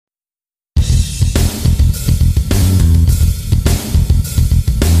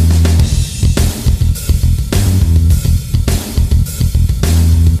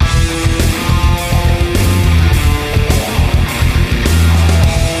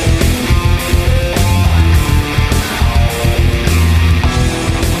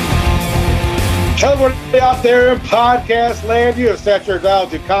Out there in podcast land, you have set your dial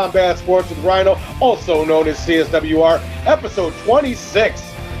to Combat Sports with Rhino, also known as CSWR, episode 26.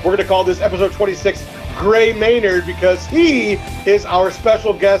 We're going to call this episode 26 Gray Maynard because he is our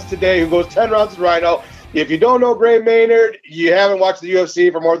special guest today who goes 10 rounds with Rhino. If you don't know Gray Maynard, you haven't watched the UFC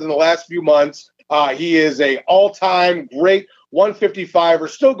for more than the last few months. He is a all-time great 155er,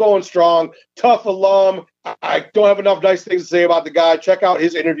 still going strong, tough alum. I don't have enough nice things to say about the guy. Check out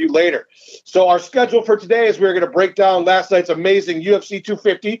his interview later. So our schedule for today is we're going to break down last night's amazing UFC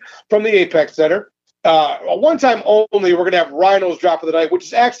 250 from the Apex Center. One time only, we're going to have Rhino's drop of the night, which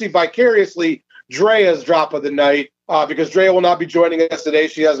is actually vicariously Drea's drop of the night because Drea will not be joining us today.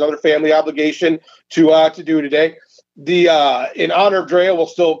 She has another family obligation to do today. In honor of Drea, we'll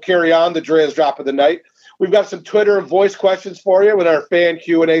still carry on the Drea's drop of the night. We've got some Twitter and voice questions for you with our fan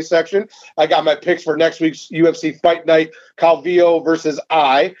Q&A section. I got my picks for next week's UFC Fight Night, Calvillo versus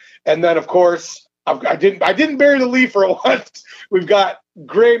I. And then, of course, I didn't bury the lead for once. We've got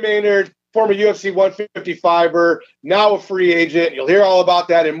Gray Maynard, former UFC 155er, now a free agent. You'll hear all about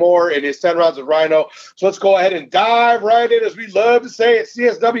that and more in his 10 rounds of Rhino. So let's go ahead and dive right in, as we love to say at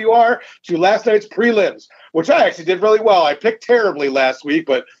CSWR, to last night's prelims, which I actually did really well. I picked terribly last week,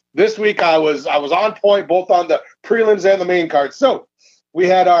 but this week I was on point both on the prelims and the main card. So we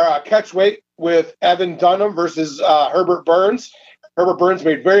had our catchweight with Evan Dunham versus Herbert Burns. Herbert Burns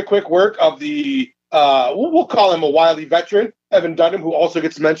made very quick work of the we'll call him a wily veteran, Evan Dunham, who also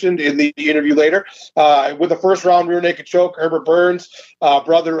gets mentioned in the interview later. With a first-round rear naked choke, Herbert Burns,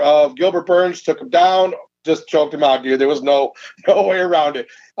 brother of Gilbert Burns, took him down, just choked him out, dude. There was no way around it.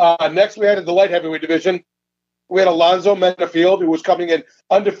 Next, we had in the light heavyweight division, we had Alonzo Menafield, who was coming in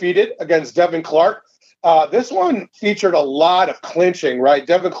undefeated against Devin Clark. This one featured a lot of clinching, right?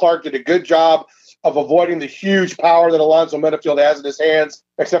 Devin Clark did a good job of avoiding the huge power that Alonzo Menafield has in his hands,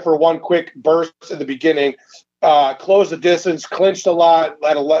 except for one quick burst in the beginning. Closed the distance, clinched a lot,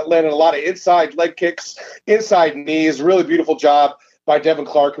 landed a lot of inside leg kicks, inside knees. Really beautiful job by Devin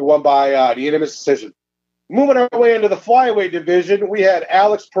Clark, who won by the unanimous decision. Moving our way into the flyweight division, we had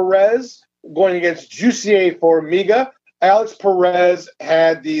Alex Perez going against Jussier Formiga. Alex Perez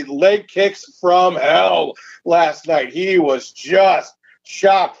had the leg kicks from hell last night. He was just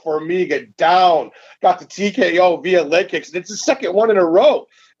shocked Formiga down. Got the TKO via leg kicks. And it's the second one in a row.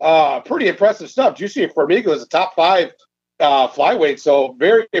 Pretty impressive stuff. Jussier Formiga was a top 5 flyweight, so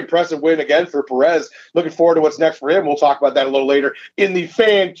very impressive win again for Perez. Looking forward to what's next for him. We'll talk about that a little later in the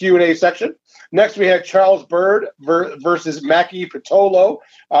fan Q&A section. Next, we had Charles Byrd versus Maki Pitolo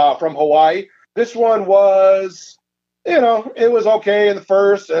from Hawaii. This one was, it was okay in the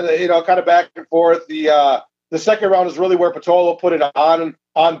first, and kind of back and forth. The second round is really where Pitolo put it on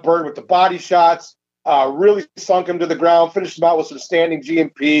Byrd with the body shots. Really sunk him to the ground, finished him out with some standing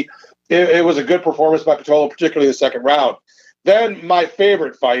GMP. It was a good performance by Pitolo, particularly the second round. Then my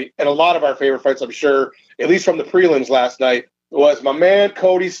favorite fight, and a lot of our favorite fights, I'm sure, at least from the prelims last night, was my man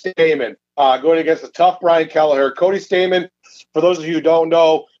Cody Stamann going against the tough Brian Kelleher. Cody Stamann, for those of you who don't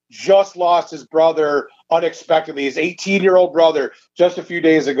know, just lost his brother unexpectedly, his 18-year-old brother, just a few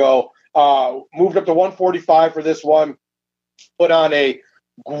days ago. Moved up to 145 for this one. Put on a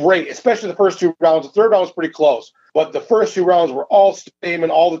great, especially the first 2 rounds. The third round was pretty close, but the first 2 rounds were all Stamann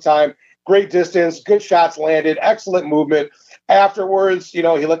all the time. Great distance, good shots landed, excellent movement. Afterwards, he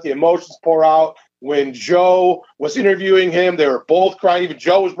let the emotions pour out. When Joe was interviewing him, they were both crying. Even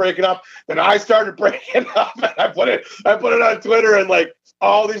Joe was breaking up. Then I started breaking up, and I put it on Twitter, and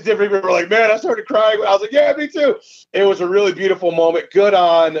all these different people were like, "Man, I started crying." I was like, "Yeah, me too." It was a really beautiful moment. Good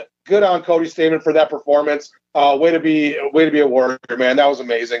on Cody Stamann for that performance. Way to be a warrior, man. That was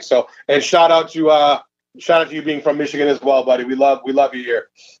amazing. So, and shout out to you being from Michigan as well, buddy. We love you here.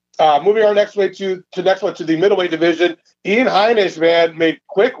 Moving our next way to the middleweight division, Ian Heinisch, man, made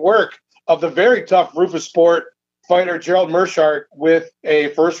quick work of the very tough Rufus Sport fighter Gerald Meerschaert with a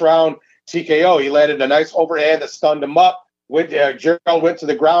first round TKO. He landed a nice overhand that stunned him up. Gerald went to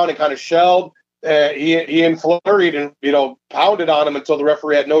the ground and kind of shelled. Ian flurried and pounded on him until the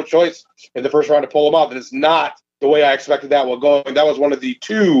referee had no choice in the first round to pull him off. And it's not the way I expected that one going. That was one of the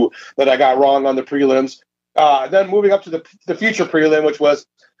 2 that I got wrong on the prelims. Then moving up to the future prelim, which was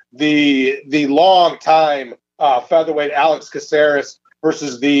the long time featherweight Alex Caceres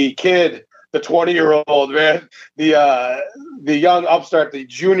versus the kid, the 20-year-old, man, the young upstart, the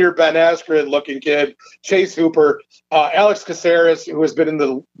junior Ben Askren looking kid, Chase Hooper. Alex Caceres, who has been in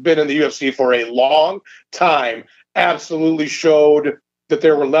the UFC for a long time, absolutely showed that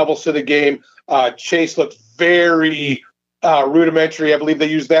there were levels to the game. Chase looked very rudimentary. I believe they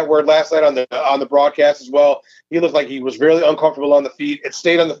used that word last night on the broadcast as well. He looked like he was really uncomfortable on the feet. It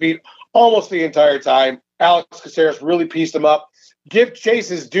stayed on the feet almost the entire time. Alex Caceres really pieced him up. Give Chase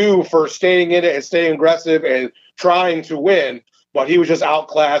his due for staying in it and staying aggressive and trying to win, but he was just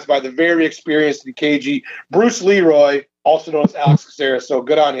outclassed by the very experienced and cagey Bruce Leroy, also known as Alex Caceres. So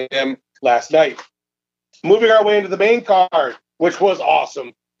good on him last night. Moving our way into the main card, which was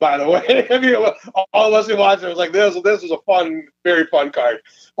awesome, by the way. I mean, all of us who watched it was like, this was a fun, very fun card.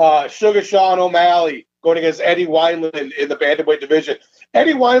 Sugar Sean O'Malley going against Eddie Wineland in the bantamweight division.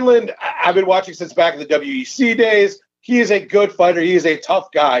 Eddie Wineland, I've been watching since back in the WEC days. He is a good fighter. He is a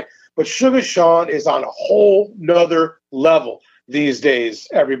tough guy. But Sugar Sean is on a whole nother level these days,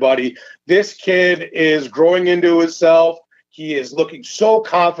 everybody. This kid is growing into himself. He is looking so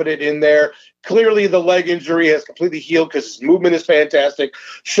confident in there. Clearly, the leg injury has completely healed because his movement is fantastic.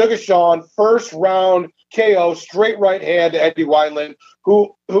 Sugar Sean, first round KO, straight right hand to Eddie Wineland,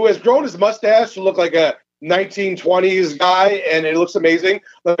 who has grown his mustache to look like a 1920s guy, and it looks amazing.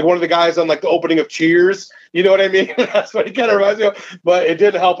 Like one of the guys on like the opening of Cheers. You know what I mean? That's what he kind of reminds me of. But it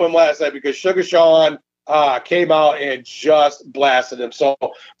didn't help him last night because Sugar Sean came out and just blasted him. So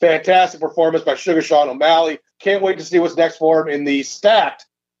fantastic performance by Sugar Sean O'Malley. Can't wait to see what's next for him in the stacked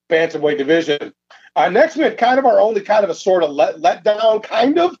bantamweight division. Next we had kind of our only kind of a sort of let down,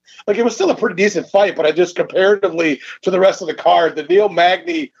 kind of. Like it was still a pretty decent fight, but I just comparatively to the rest of the card, the Neil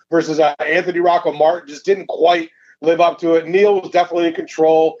Magny versus Anthony Rocco Martin just didn't quite live up to it. Neil was definitely in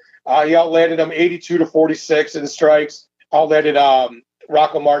control. He outlanded him 82-46 in strikes. Outlanded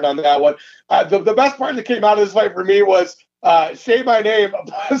Rocco Martin on that one. The best part that came out of this fight for me was say my name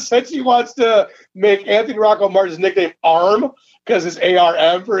said she wants to make Anthony Rocco Martin's nickname Arm because it's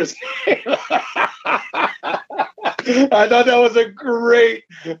ARM for his name. I thought that was a great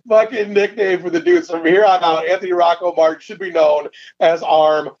fucking nickname for the dude. So from here on out, Anthony Rocco Martin should be known as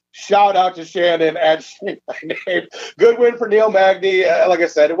Arm. Shout out to Shannon and say my name. Good win for Neil Magny. Like I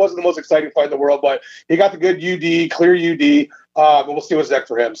said, it wasn't the most exciting fight in the world, but he got the good UD, clear UD, and we'll see what's next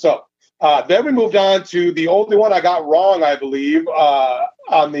for him. So then we moved on to the only one I got wrong, I believe,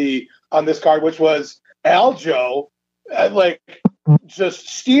 on this card, which was Aljo, just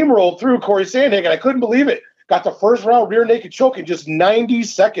steamrolled through Corey Sandhagen. I couldn't believe it. Got the first round rear naked choke in just 90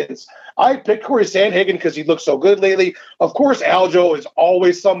 seconds. I picked Corey Sandhagen because he looks so good lately. Of course, Aljo is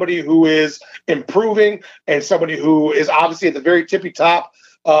always somebody who is improving and somebody who is obviously at the very tippy top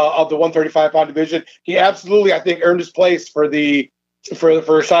of the 135-pound division. He absolutely, I think, earned his place for a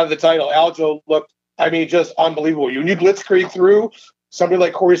shot at the title. Aljo looked, just unbelievable. You need blitzkrieg through somebody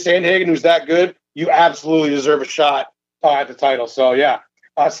like Corey Sandhagen, who's that good. You absolutely deserve a shot at the title. So, yeah.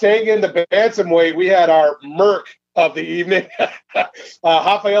 Staying in the bantamweight, we had our Merc of the evening.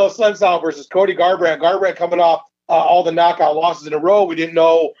 Rafael Assunção versus Cody Garbrandt. Garbrandt coming off all the knockout losses in a row. We didn't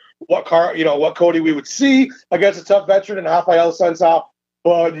know what Cody we would see against a tough veteran in Rafael Assunção.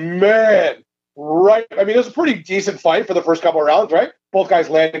 But, man, right. It was a pretty decent fight for the first couple of rounds, right? Both guys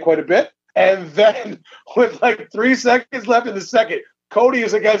landed quite a bit. And then with 3 seconds left in the second, Cody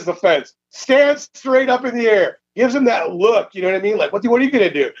is against the fence, stands straight up in the air, gives him that look, you know what I mean? Like, what are you going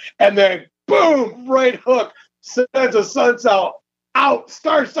to do? And then, boom, right hook, sends Assunção out,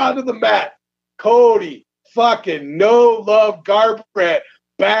 starts onto the mat. Cody, fucking no love Garbrandt,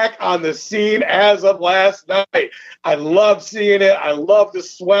 back on the scene as of last night. I love seeing it. I love the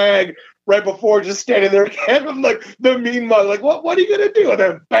swag right before, just standing there again, like the mean mug. Like, what are you going to do? And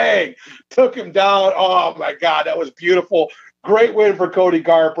then, bang, took him down. Oh, my God, that was beautiful. Great win for Cody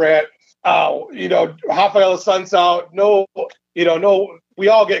Garbrandt. Rafael Assunção, no, we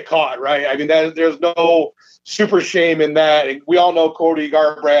all get caught, right? There's no super shame in that. And we all know Cody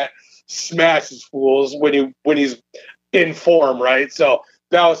Garbrandt smashes fools when he's in form, right? So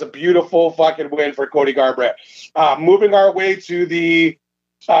that was a beautiful fucking win for Cody Garbrandt. Moving our way to the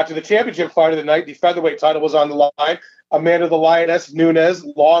championship fight of the night, the featherweight title was on the line. Amanda the Lioness Nunes,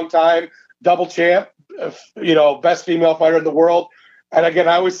 longtime double champ, best female fighter in the world. And again,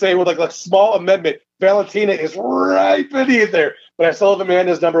 I always say with a small amendment, Valentina is right beneath there. But I still have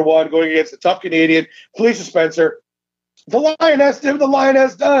Amanda as number one going against the tough Canadian, Felicia Spencer. The Lioness did what the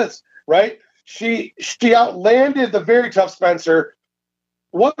Lioness does, right? She outlanded the very tough Spencer,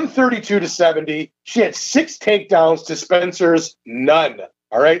 132-70. She had 6 takedowns to Spencer's none.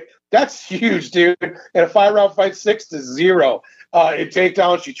 All right? That's huge, dude. In a 5-round fight, 6-0. In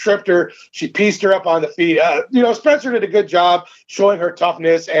takedown, she tripped her. She pieced her up on the feet. Spencer did a good job showing her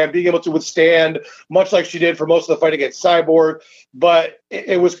toughness and being able to withstand, much like she did for most of the fight against Cyborg. But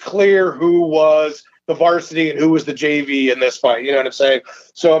it was clear who was the varsity and who was the JV in this fight. You know what I'm saying?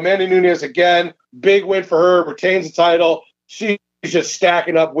 So Amanda Nunes, again, big win for her, retains the title. She's just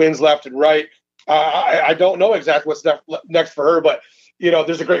stacking up wins left and right. I don't know exactly what's next for her, but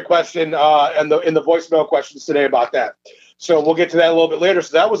there's a great question in the voicemail questions today about that. So we'll get to that a little bit later.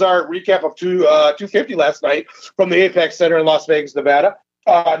 So that was our recap of 250 last night from the Apex Center in Las Vegas, Nevada.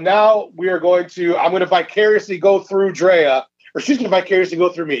 Now I'm going to vicariously go through Drea, or she's going to vicariously go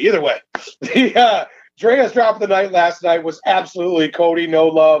through me. Either way, Drea's drop of the night last night was absolutely Cody, no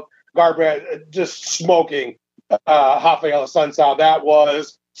love, Garbrandt just smoking Rafael Sunsao. That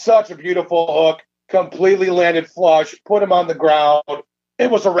was such a beautiful hook, completely landed flush, put him on the ground.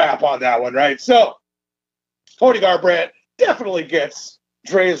 It was a wrap on that one, right? So Cody Garbrandt definitely gets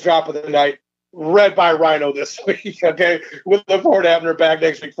Drea's drop of the night, read by Rhino this week. Okay, we look forward to having her back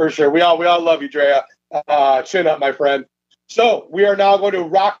next week for sure. We all love you, Drea. Chin up, my friend. So we are now going to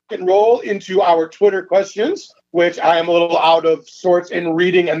rock and roll into our Twitter questions, which I am a little out of sorts in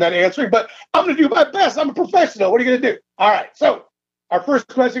reading and then answering, but I'm going to do my best. I'm a professional. What are you going to do? All right. So our first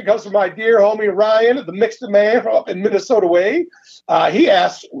question comes from my dear homie Ryan, the Mixed Man from up in Minnesota way. He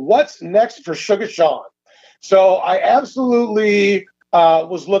asks, "What's next for Sugar Sean?" So I absolutely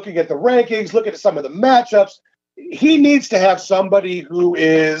was looking at the rankings, looking at some of the matchups. He needs to have somebody who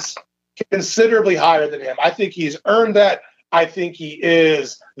is considerably higher than him. I think he's earned that. I think he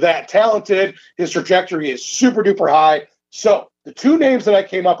is that talented. His trajectory is super duper high. So the two names that I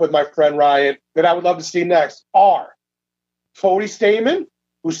came up with, my friend Ryan, that I would love to see next are Cody Stamen,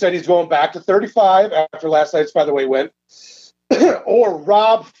 who said he's going back to 35 after last night's, by the way, win, or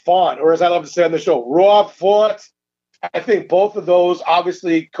Rob Font, or as I love to say on the show, Rob Font. I think both of those,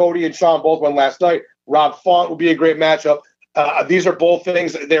 obviously, Cody and Sean both won last night. Rob Font would be a great matchup. These are both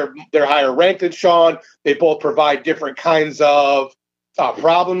things. They're higher ranked than Sean. They both provide different kinds of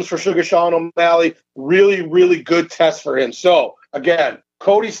problems for Sugar Sean O'Malley. Really, really good test for him. So, again,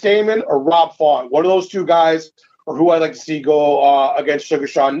 Cody Stamen or Rob Font. One of those two guys or who I'd like to see go against Sugar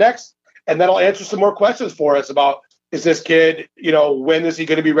Sean next. And that'll answer some more questions for us about, is this kid, when is he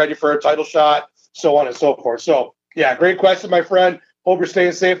going to be ready for a title shot, so on and so forth. So, yeah, great question, my friend. Hope you're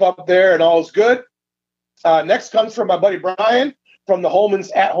staying safe up there and all is good. Next comes from my buddy Brian from the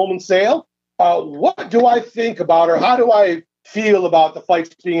Holman's at Holman Sale. What do I think about, or how do I feel about the fights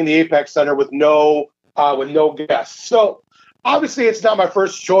being in the Apex Center with no guests? So obviously it's not my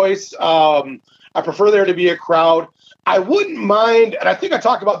first choice. I prefer there to be a crowd. I wouldn't mind, and I think I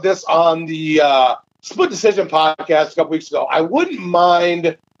talked about this on the Split Decision podcast a couple weeks ago. I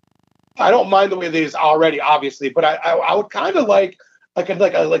don't mind the way it is already, obviously, but I would kind of like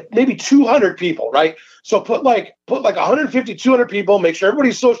maybe 200 people, right? So put like 150, 200 people, make sure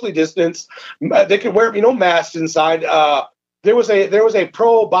everybody's socially distanced. They can wear, masks inside. There was a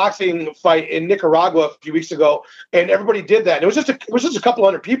pro boxing fight in Nicaragua a few weeks ago, and everybody did that. It was just a couple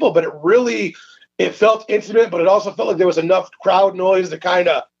hundred people, but it felt intimate, but it also felt like there was enough crowd noise to kind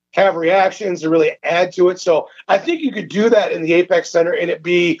of have reactions to really add to it. So I think you could do that in the Apex Center and it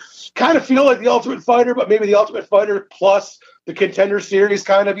be kind of feel like the Ultimate Fighter, but maybe the Ultimate Fighter plus the Contender Series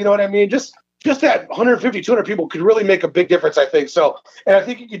kind of, you know what I mean? Just that 150, 200 people could really make a big difference, I think. So, and I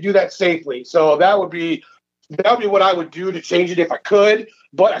think you could do that safely. So that would be what I would do to change it if I could,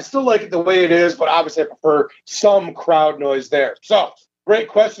 but I still like it the way it is, but obviously I prefer some crowd noise there. So great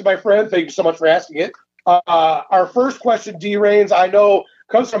question, my friend. Thank you so much for asking it. Our first question, D-Rains, I know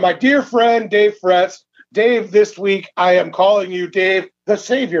comes from my dear friend, Dave Fretz. Dave, this week I am calling you Dave, the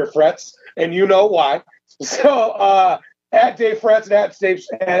Savior Fretz, and you know why. So at Dave Fretz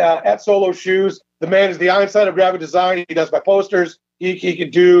and at Solo Shoes, the man is the Einstein of graphic design. He does my posters. He can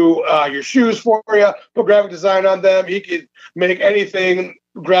do your shoes for you, put graphic design on them. He can make anything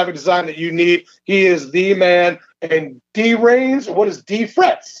graphic design that you need. He is the man. And D-Rains, what does D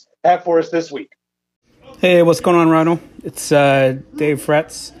Fretz have for us this week? Hey, what's going on, Rhino? It's Dave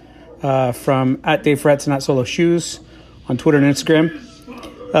Fretz from at Dave Fretz and at Solo Shoes on Twitter and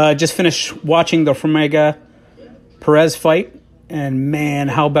Instagram. Just finished watching the Formiga Perez fight, and man,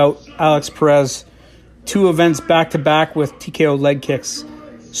 how about Alex Perez? 2 events back-to-back with TKO leg kicks.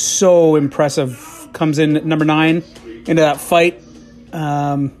 So impressive. Comes in at number 9 into that fight.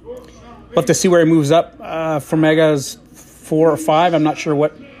 We'll have to see where he moves up. Formiga is 4 or 5. I'm not sure where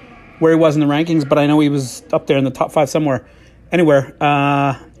he was in the rankings, but I know he was up there in the top 5 somewhere. Anyways,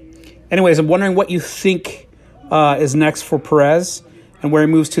 I'm wondering what you think is next for Perez and where he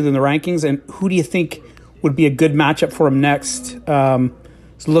moves to in the rankings, and who do you think would be a good matchup for him next?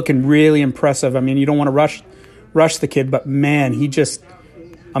 It's looking really impressive. I mean, you don't want to rush the kid, but man, he just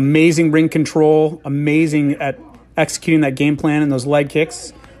amazing ring control, amazing at executing that game plan and those leg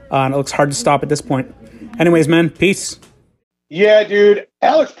kicks, and it looks hard to stop at this point. Anyways, man, peace. Yeah, dude,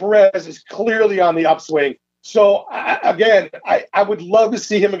 Alex Perez is clearly on the upswing. So, I would love to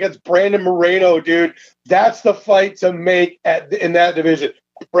see him against Brandon Moreno, dude. That's the fight to make in that division.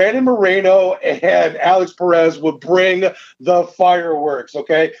 Brandon Moreno and Alex Perez will bring the fireworks,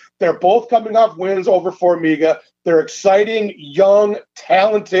 okay? They're both coming off wins over Formiga. They're exciting, young,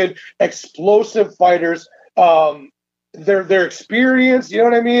 talented, explosive fighters. They're experienced, you know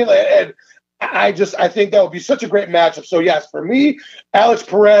what I mean? And I think that would be such a great matchup. So, yes, for me, Alex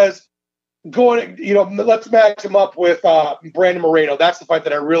Perez going, let's match him up with Brandon Moreno. That's the fight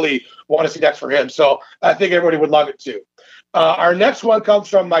that I really want to see next for him. So I think everybody would love it too. Our next one comes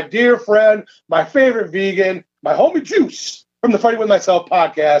from my dear friend, my favorite vegan, my homie Juice from the Fighting With Myself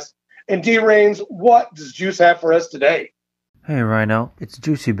podcast. And D Reigns, what does Juice have for us today? Hey Rhino, it's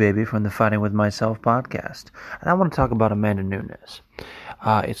Juicy Baby from the Fighting With Myself podcast. And I want to talk about Amanda Nunes.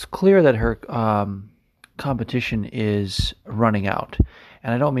 It's clear that her competition is running out.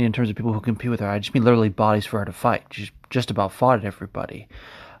 And I don't mean in terms of people who compete with her. I just mean literally bodies for her to fight. She's just about fought at everybody.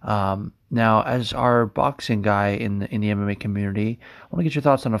 Now, as our boxing guy in the MMA community, I want to get your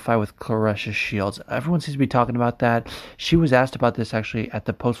thoughts on a fight with Claressa Shields. Everyone seems to be talking about that. She was asked about this actually at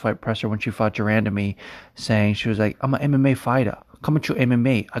the post-fight presser when she fought Durandamy, saying she was like, "I'm an MMA fighter. Come at your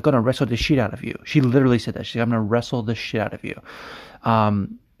MMA. I'm going to wrestle the shit out of you." She literally said that. She's like, "I'm going to wrestle the shit out of you."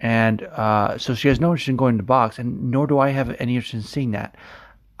 So she has no interest in going to box, and nor do I have any interest in seeing that.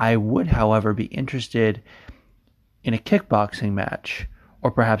 I would, however, be interested in a kickboxing match, or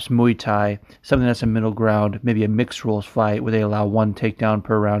perhaps Muay Thai, something that's a middle ground, maybe a mixed rules fight where they allow one takedown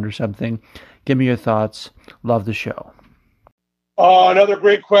per round or something. Give me your thoughts. Love the show. Another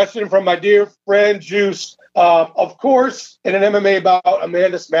great question from my dear friend Juice. Of course, in an MMA bout,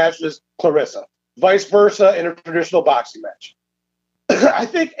 Amanda smashes Claressa. Vice versa in a traditional boxing match. I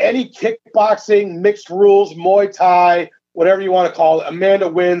think any kickboxing, mixed rules, Muay Thai, whatever you want to call it, Amanda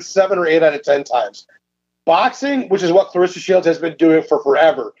wins 7 or 8 out of 10 times. Boxing, which is what Claressa Shields has been doing for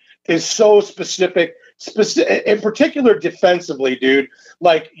forever, is so specific, in particular defensively, dude.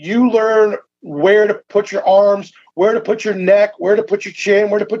 Like, you learn where to put your arms, where to put your neck, where to put your chin,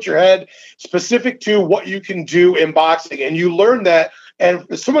 where to put your head, specific to what you can do in boxing. And you learn that. And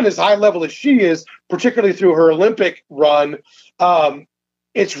someone as high level as she is, particularly through her Olympic run,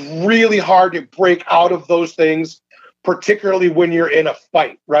 it's really hard to break out of those things, particularly when you're in a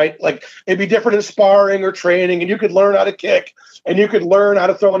fight, right? Like, it'd be different in sparring or training, and you could learn how to kick, and you could learn how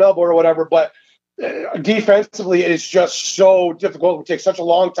to throw an elbow or whatever, but defensively, it's just so difficult. It takes such a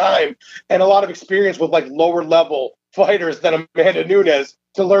long time and a lot of experience with like lower level fighters than Amanda Nunes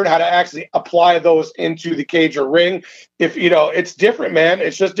to learn how to actually apply those into the cage or ring. If it's different, man.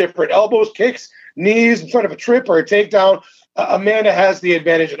 It's just different. Elbows, kicks, knees in front of a trip or a takedown. Amanda has the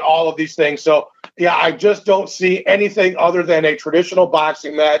advantage in all of these things. So, yeah, I just don't see anything other than a traditional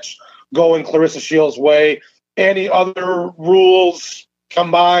boxing match going Claressa Shields' way. Any other rules,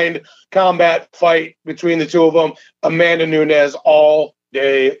 combined combat fight between the two of them, Amanda Nunes all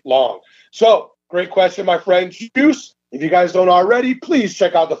day long. So, great question, my friend Juice. If you guys don't already, please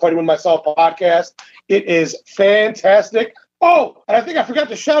check out the Fighting With Myself podcast. It is fantastic. Oh, and I think I forgot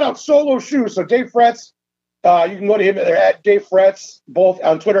to shout out Solo Shoes. So Dave Fretz, you can go to him there at Dave Fretz, both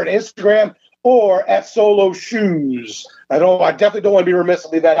on Twitter and Instagram, or at Solo Shoes. I definitely don't want to be remiss to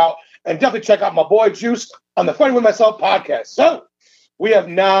leave that out. And definitely check out my boy Juice on the Fighting With Myself podcast. So we have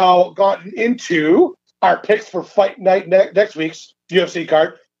now gotten into our picks for Fight Night next week's UFC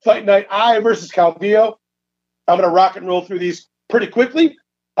card. Fight Night I versus Calvillo. I'm going to rock and roll through these pretty quickly.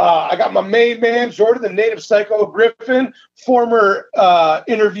 I got my main man, Jordan, the native psycho Griffin, former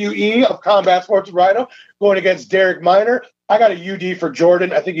interviewee of Combat Sports with Rhino, going against Derek Miner. I got a UD for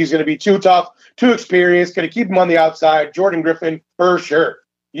Jordan. I think he's going to be too tough, too experienced, going to keep him on the outside. Jordan Griffin, for sure.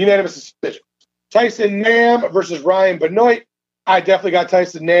 Unanimous decision. Tyson Nam versus Ryan Benoit. I definitely got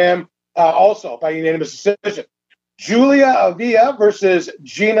Tyson Nam, also by unanimous decision. Julia Avila versus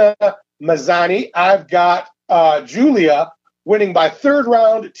Gina Mazzani. I've got Julia winning by third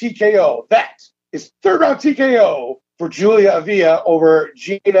round TKO. That is third round TKO for Julia Avila over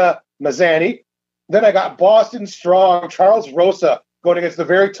Gina Mazzani. Then I got Boston Strong, Charles Rosa going against the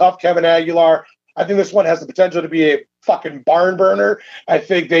very tough Kevin Aguilar. I think this one has the potential to be a fucking barn burner. I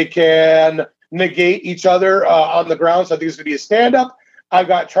think they can negate each other on the ground, so I think it's going to be a stand-up. I've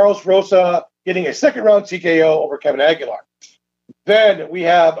got Charles Rosa getting a second round TKO over Kevin Aguilar. Then we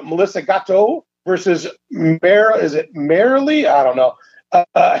have Melissa Gatto versus Marilee? I don't know.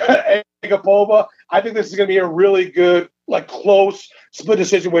 Agapova. I think this is going to be a really good, like, close split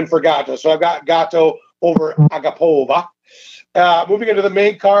decision win for Gatto. So I've got Gatto over Agapova. Moving into the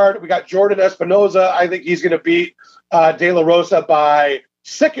main card, we got Jordan Espinoza. I think he's going to beat De La Rosa by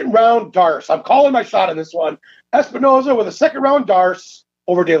second round Darce. I'm calling my shot on this one. Espinoza with a second round Darce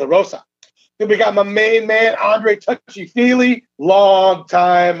over De La Rosa. Then we got my main man, Andre Touchy-Feely,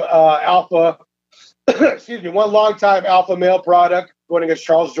 long-time alpha, one long-time alpha male product going against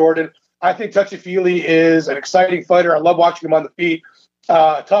Charles Jordan. I think Touchy-Feely is an exciting fighter. I love watching him on the feet.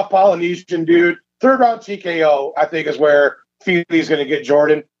 Tough Polynesian dude. Third round TKO, I think, is where Feely's going to get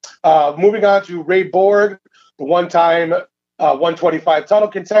Jordan. Moving on to Ray Borg, the one-time 125 title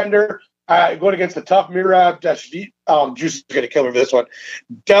contender. Going against the tough Mirab Dashvili. Juice is going to kill me for this one.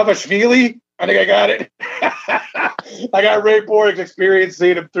 Davashvili. I think I got it. I got Ray Borg's experience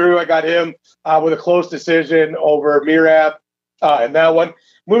seeing him through. I got him with a close decision over Mirab in that one.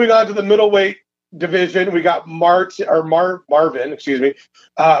 Moving on to the middleweight division, we got Marvin,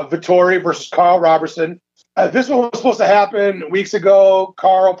 Vettori versus Carl Robertson. This one was supposed to happen weeks ago.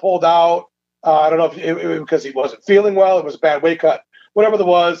 Carl pulled out. I don't know if it because he wasn't feeling well. It was a bad weight cut. Whatever it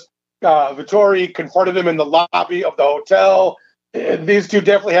was, Vettori confronted him in the lobby of the hotel. These two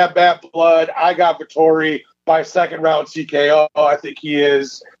definitely have bad blood. I got Vettori by second round TKO. I think he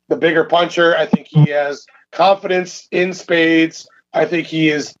is the bigger puncher. I think he has confidence in spades. I think he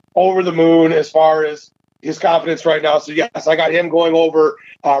is over the moon as far as his confidence right now. So, yes, I got him going over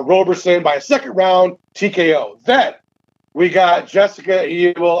Roberson by a second round TKO. Then we got Jessica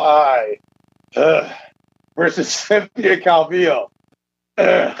Evil Eye versus Cynthia Calvillo.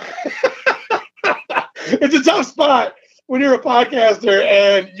 It's a tough spot when you're a podcaster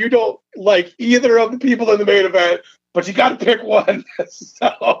and you don't like either of the people in the main event, but you got to pick one.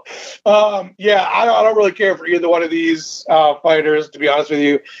 So, I don't really care for either one of these fighters, to be honest with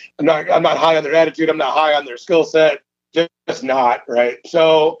you. I'm not high on their attitude. I'm not high on their skill set. Just not, right?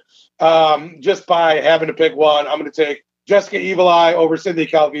 So, just by having to pick one, I'm going to take Jessica Evil Eye over Cynthia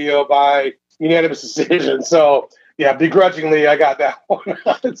Calvillo by unanimous decision. So, yeah, begrudgingly, I got that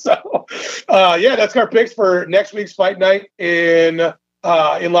one. So, that's our picks for next week's fight night in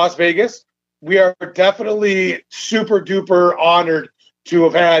Las Vegas. We are definitely super duper honored to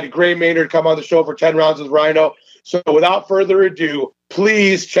have had Gray Maynard come on the show for 10 rounds with Rhino. So, without further ado,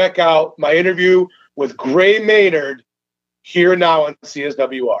 please check out my interview with Gray Maynard here now on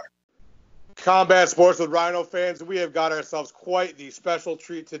CSWR. Combat Sports with Rhino fans, we have got ourselves quite the special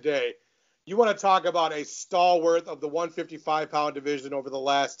treat today. You want to talk about a stalwart of the 155-pound division over the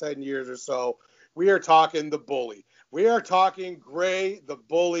last 10 years or so. We are talking the bully. We are talking Gray the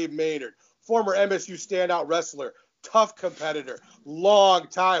Bully Maynard, former MSU standout wrestler, tough competitor,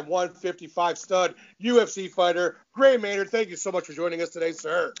 long-time 155 stud, UFC fighter. Gray Maynard, thank you so much for joining us today,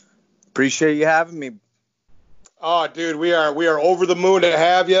 sir. Appreciate you having me. Oh, dude, we are over the moon to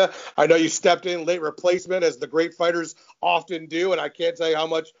have you. I know you stepped in late replacement, as the great fighters often do, and I can't tell you how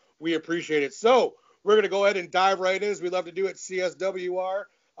much we appreciate it. So we're going to go ahead and dive right in, as we love to do at CSWR.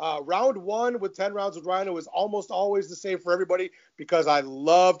 Round one with 10 rounds with Rhino is almost always the same for everybody because I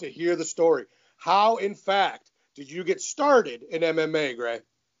love to hear the story. How, in fact, did you get started in MMA, Gray?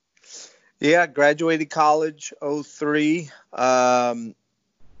 Yeah, graduated college 2003.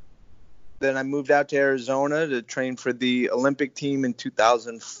 Then I moved out to Arizona to train for the Olympic team in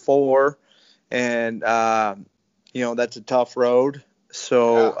 2004. And, that's a tough road.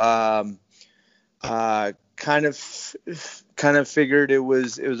 So kind of figured it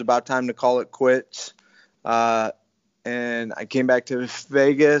was about time to call it quits. And I came back to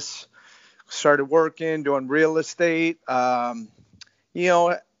Vegas, started working, doing real estate.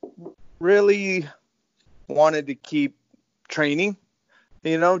 Really wanted to keep training,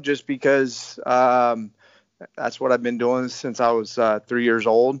 just because that's what I've been doing since I was 3 years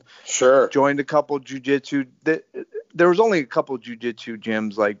old. Sure. Joined a couple jiu-jitsu. There was only a couple jiu-jitsu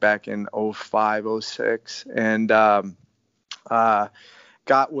gyms like back in 05, 06. And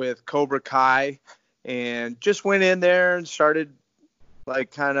got with Cobra Kai and just went in there and started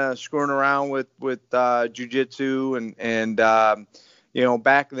like kind of screwing around with jiu-jitsu. And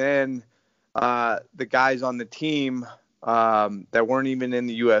back then the guys on the team that weren't even in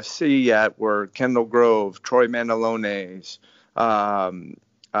the UFC yet were Kendall Grove, Troy Mandalones,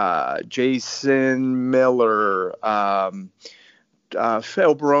 Jason Miller,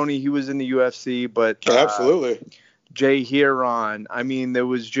 Phil Baroni. He was in the UFC, but absolutely. Jay Huron. I mean, there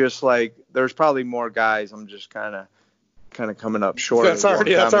was just like there's probably more guys. I'm just kind of coming up short. That's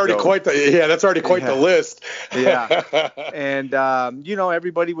already quite the list. Yeah, and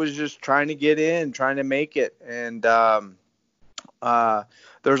everybody was just trying to get in, trying to make it, and there's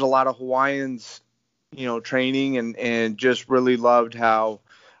a lot of Hawaiians, training, and just really loved how,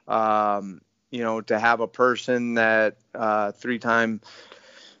 to have a person that three-time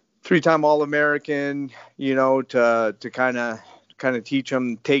All-American, to kind of kind of teach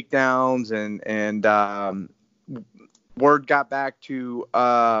them takedowns, and word got back to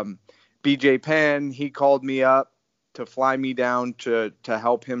BJ Penn. He called me up to fly me down to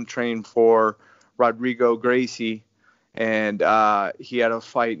help him train for Rodrigo Gracie, and he had a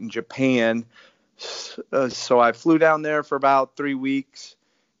fight in Japan. So I flew down there for about 3 weeks,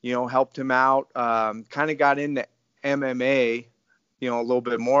 helped him out, kind of got into MMA, a little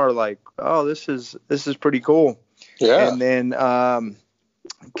bit more, like, oh, this is pretty cool. Yeah. And then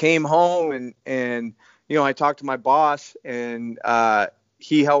came home and I talked to my boss, and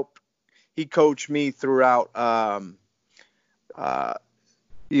he coached me throughout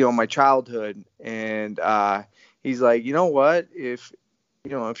my childhood, and he's like, you know what, if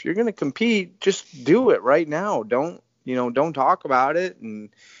you're going to compete, just do it right now. Don't talk about it.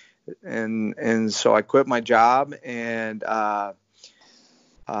 And so I quit my job, and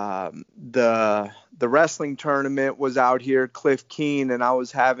the wrestling tournament was out here, Cliff Keen, and I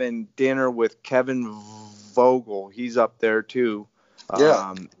was having dinner with Kevin Vogel. He's up there too.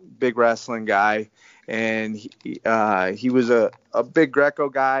 Yeah. Big wrestling guy. And he was a big Greco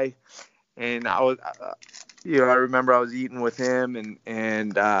guy. And I was, I remember I was eating with him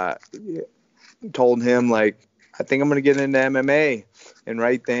and told him, like, I think I'm going to get into MMA. And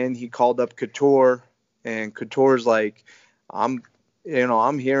right then he called up Couture, and Couture's like, I'm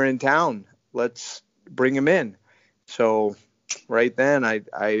here in town. Let's bring him in. So right then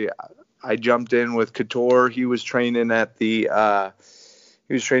I jumped in with Couture. He was training at the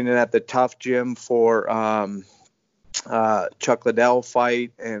Tough Gym for Chuck Liddell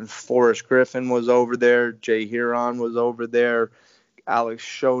fight, and Forrest Griffin was over there. Jay Huron was over there. Alex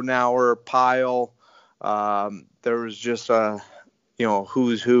Schonauer, Pyle. There was just a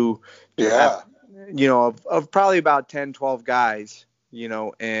who's who. Yeah. Of probably about 10, 12 guys.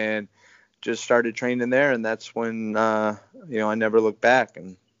 And just started training there, and that's when I never looked back,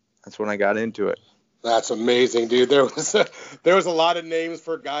 and that's when I got into it. That's amazing, dude. There was a lot of names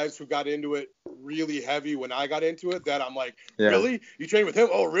for guys who got into it really heavy when I got into it that I'm like, Really? You trained with him?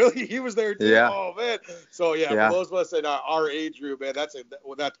 Oh, really? He was there too? Yeah. Oh, man. So, for those of us in our age group, man,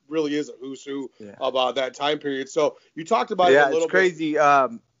 that really is a who's who about that time period. So you talked about it a little bit. Yeah, it's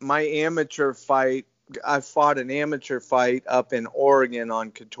crazy. My amateur fight, I fought an amateur fight up in Oregon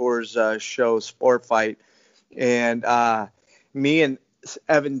on Couture's show, Sport Fight. And me and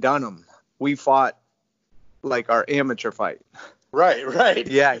Evan Dunham, we fought like our amateur fight. Right.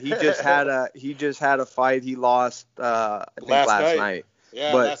 Yeah, he just had a fight. He lost I think last night.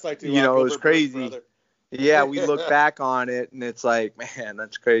 Yeah, but, last night too. It was crazy. Yeah, we look back on it and it's like, man,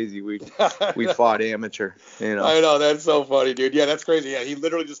 that's crazy. We fought amateur. I know, that's so funny, dude. Yeah, that's crazy. Yeah, he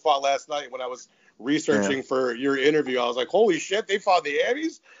literally just fought last night when I was researching for your interview. I was like, holy shit, they fought the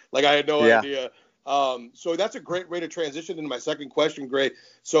Ammies? Like, I had no idea. So that's a great way to transition into my second question, Gray.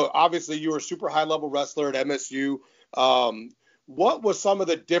 So obviously you were a super high level wrestler at MSU. What was some of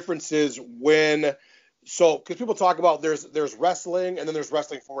the differences because people talk about there's wrestling and then there's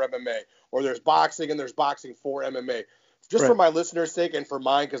wrestling for MMA, or there's boxing and there's boxing for MMA. Just for my listeners' sake and for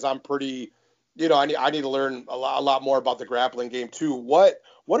mine, because I'm pretty, I need to learn a lot more about the grappling game too. What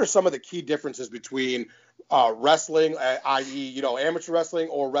are some of the key differences between wrestling, i.e., amateur wrestling,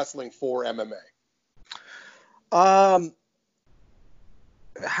 or wrestling for MMA?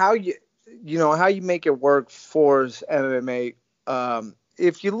 How you make it work for MMA.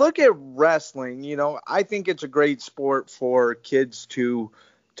 If you look at wrestling, I think it's a great sport for kids to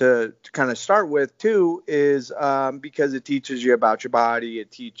kind of start with too, is because it teaches you about your body.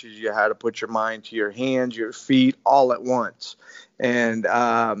 It teaches you how to put your mind to your hands, your feet, all at once. And,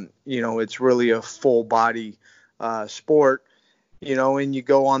 it's really a full body sport. And you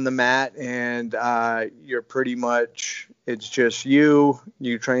go on the mat and you're pretty much, it's just you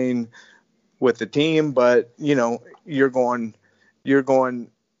train with the team, but you're going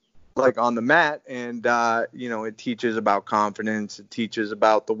like on the mat, and it teaches about confidence. It teaches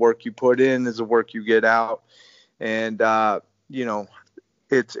about the work you put in is the work you get out. And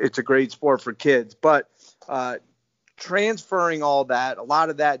it's a great sport for kids, but transferring all that, a lot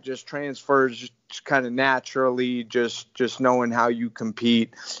of that just transfers kind of naturally, just knowing how you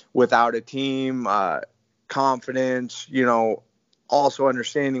compete without a team, confidence, also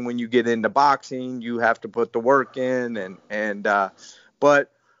understanding when you get into boxing, you have to put the work in,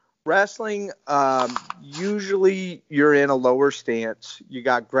 but wrestling, usually you're in a lower stance. You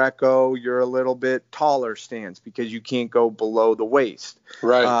got Greco, you're a little bit taller stance because you can't go below the waist.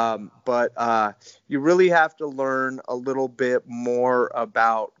 Right. But you really have to learn a little bit more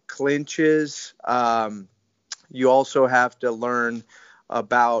about clinches. You also have to learn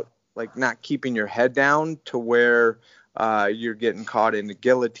about like not keeping your head down to where you're getting caught into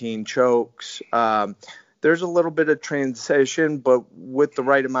guillotine chokes. There's a little bit of transition, but with the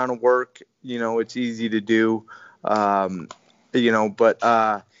right amount of work, it's easy to do. But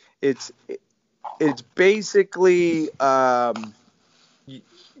it's basically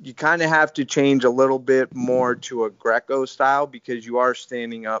you kind of have to change a little bit more to a Greco style, because you are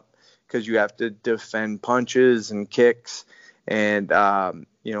standing up, because you have to defend punches and kicks. And,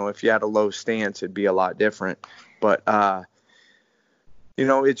 if you had a low stance, it'd be a lot different. But,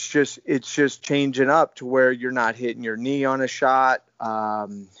 it's just changing up to where you're not hitting your knee on a shot.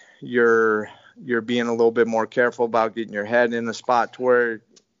 You're being a little bit more careful about getting your head in a spot to where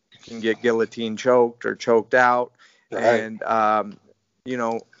you can get guillotine choked or choked out. Right. And,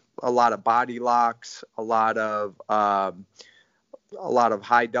 a lot of body locks, a lot of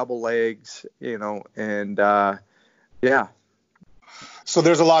high double legs, and yeah. So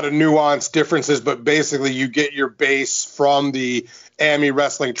there's a lot of nuanced differences, but basically you get your base from the AMI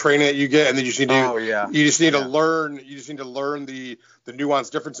wrestling training that you get, and then you just need to learn the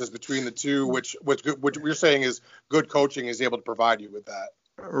nuanced differences between the two, which you're saying is good coaching is able to provide you with that.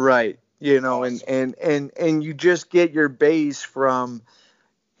 Right. And you just get your base from,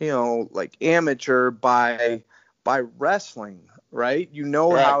 like amateur by wrestling. Right.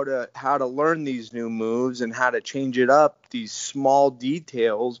 Right. how to learn these new moves and how to change it up, these small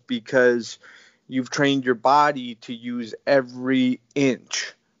details, because you've trained your body to use every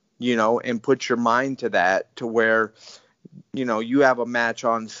inch, and put your mind to that, to where, you have a match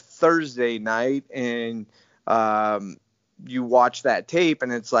on Thursday night and you watch that tape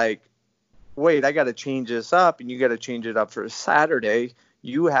and it's like, wait, I got to change this up, and you got to change it up for Saturday.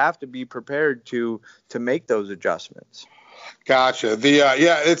 You have to be prepared to make those adjustments. Gotcha.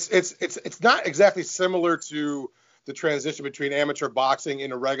 It's not exactly similar to the transition between amateur boxing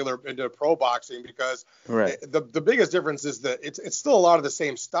into pro boxing, because right. The biggest difference is that it's still a lot of the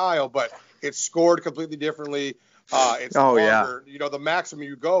same style, but it's scored completely differently. It's longer. Yeah. The maximum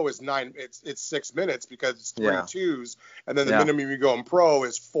you go is 9. It's 6 minutes, because it's 3 twos, and then the minimum you go in pro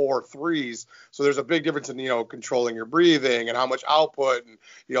is 4 threes. So there's a big difference in controlling your breathing and how much output and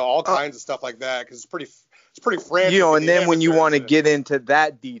all kinds of stuff like that, because it's pretty frantic. And then when you want to get into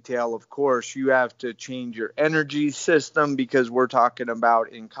that detail, of course, you have to change your energy system, because we're talking about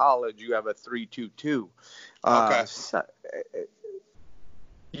in college, you have a 3-2-2. Okay.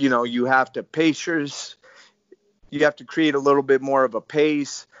 You have to pace you have to create a little bit more of a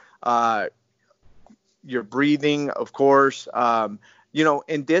pace. Your breathing, of course, and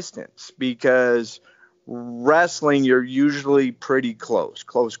distance, because wrestling, you're usually pretty close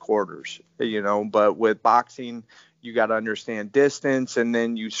quarters, but with boxing, you got to understand distance, and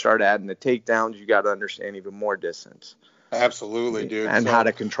then you start adding the takedowns, you got to understand even more distance. Absolutely, dude. And how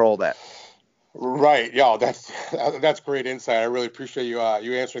to control that. Right. Yeah, that's great insight. I really appreciate you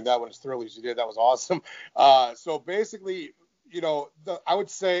answering that one as thoroughly as you did. That was awesome. So basically, I would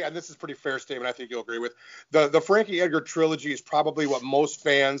say, and this is a pretty fair statement, I think you'll agree with, the Frankie Edgar trilogy is probably what most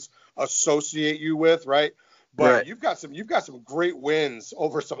fans associate you with, right? But right. You've got some great wins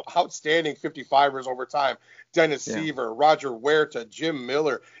over some outstanding 55ers over time. Dennis Seaver, Roger Huerta, Jim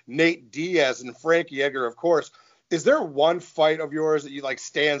Miller, Nate Diaz, and Frankie Edgar, of course. Is there one fight of yours that you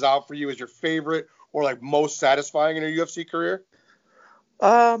stands out for you as your favorite or most satisfying in your UFC career?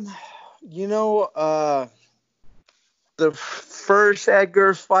 The first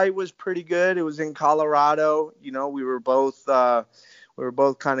Edgar fight was pretty good. It was in Colorado. We were both kind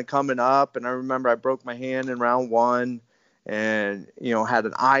of coming up, and I remember I broke my hand in round 1 and, had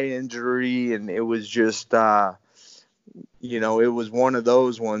an eye injury, and it was just, it was one of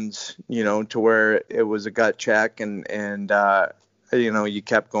those ones, to where it was a gut check, and you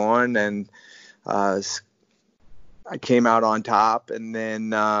kept going, and I came out on top. And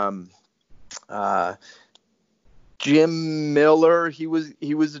then Jim Miller, he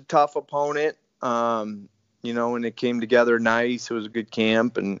was a tough opponent, and it came together nice. It was a good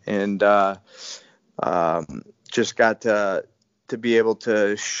camp, and just got to be able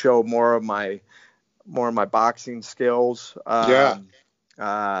to show more of my boxing skills.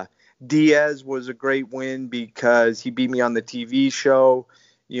 Diaz was a great win, because he beat me on the TV show,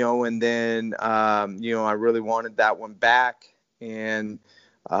 and then, I really wanted that one back, and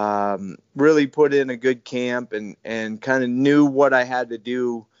really put in a good camp, and kind of knew what I had to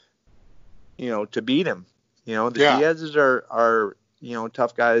do, to beat him. Diaz's are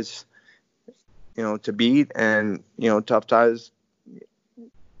tough guys, to beat, and,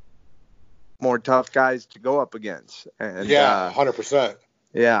 more tough guys to go up against. And 100%.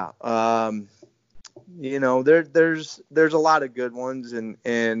 Yeah. There's a lot of good ones, and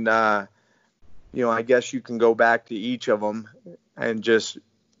I guess you can go back to each of them and just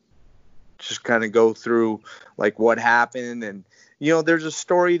kind of go through like what happened. And, there's a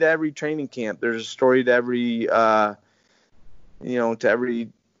story to every training camp. There's a story to every, to every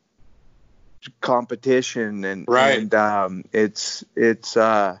competition. And, right. and it's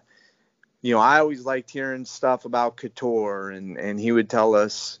I always liked hearing stuff about Couture, and he would tell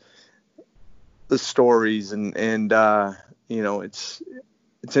us the stories, and it's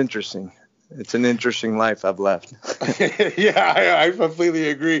interesting. It's an interesting life I've left. Yeah, I completely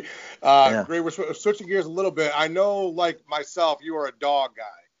agree. Yeah. Great. We're switching gears a little bit. I know, like myself, you are a dog guy,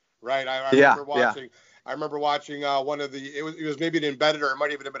 right? I remember watching. I remember watching one of the. It was maybe an embedded, or it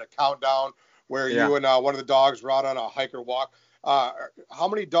might even have been a countdown where you and one of the dogs were out on a hike or walk. How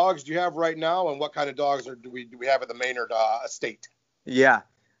many dogs do you have right now, and what kind of dogs do we have at the Maynard estate? Yeah.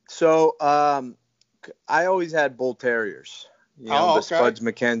 So I always had bull terriers. The Spuds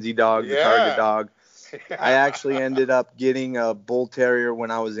McKenzie dog, the Target dog. I actually ended up getting a bull terrier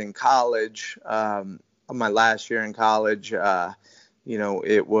when I was in college. My last year in college,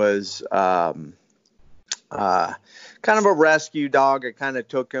 it was kind of a rescue dog. I kind of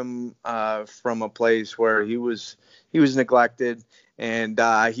took him from a place where he was neglected, and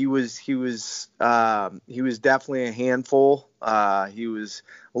he was definitely a handful. He was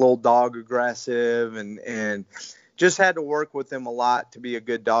a little dog aggressive, and just had to work with him a lot to be a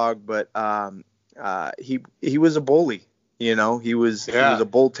good dog. But he was a bully. He was a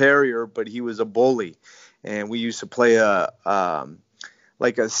bull terrier, but he was a bully. And we used to play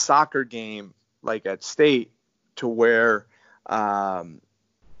like a soccer game, like at state, to where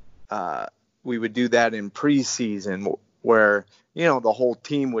we would do that in preseason, where the whole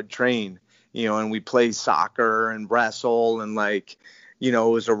team would train, and we play soccer and wrestle, and it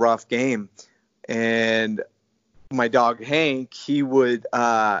was a rough game. And my dog Hank, he was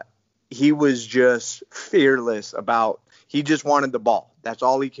just fearless he just wanted the ball. That's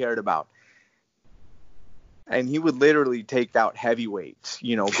all he cared about. And he would literally take out heavyweights,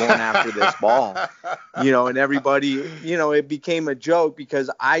 going after this ball, and everybody, it became a joke because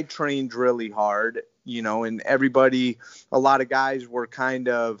I trained really hard, and everybody, a lot of guys were kind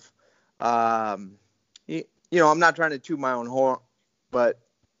of, I'm not trying to toot my own horn, but,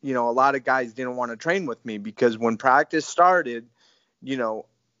 a lot of guys didn't want to train with me because when practice started,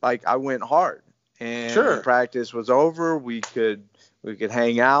 I went hard, and when practice was over, we could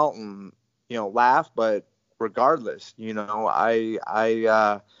hang out and, laugh, but regardless,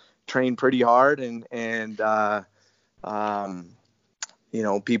 I trained pretty hard, and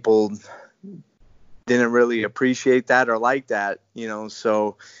people didn't really appreciate that or like that,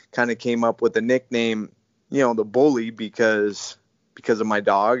 so kind of came up with the nickname, the bully, because of my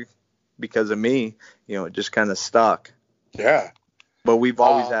dog, because of me, it just kind of stuck. Yeah. But we've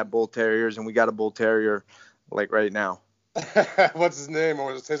always had bull terriers, and we got a bull terrier like right now. What's his name,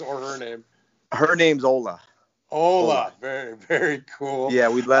 or his or her name? Her name's Ola. Ola. Very, very cool. Yeah,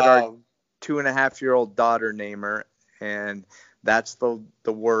 we let our 2.5-year-old daughter name her, and that's the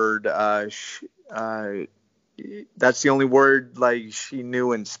word. That's the only word she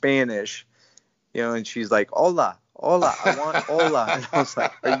knew in Spanish, and she's like, Ola, I want Ola. And I was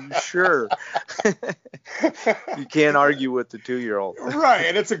like, are you sure? You can't argue with the 2-year-old. Right,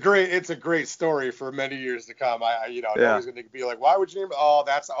 and it's a great story for many years to come. Nobody's going to be like, why would you name it? Oh,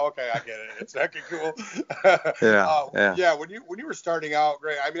 that's okay. I get it. It's fucking cool. Yeah. When you were starting out,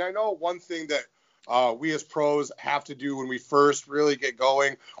 Gray, I know one thing that we as pros have to do when we first really get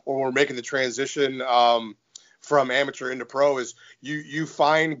going, or we're making the transition from amateur into pro, is you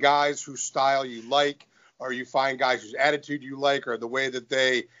find guys whose style you like, or you find guys whose attitude you like, or the way that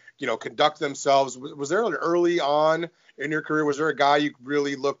they, conduct themselves. Was there early on in your career, was there a guy you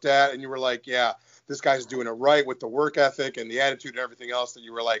really looked at and you were like, yeah, this guy's doing it right with the work ethic and the attitude and everything else, that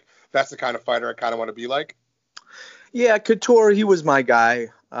you were like, that's the kind of fighter I kind of want to be like? Yeah, Couture, he was my guy.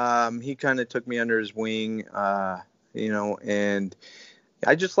 He kind of took me under his wing, and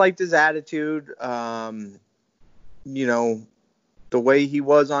I just liked his attitude. The way he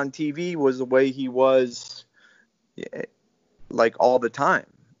was on TV was the way he was, all the time.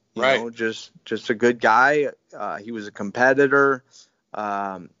 Right. Just a good guy. He was a competitor.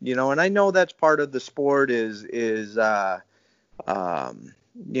 And I know that's part of the sport is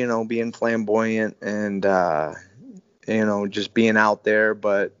being flamboyant and just being out there.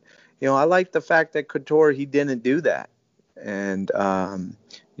 But I like the fact that Couture, he didn't do that, and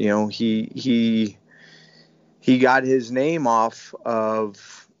he got his name off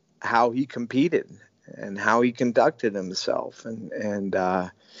of how he competed and how he conducted himself, and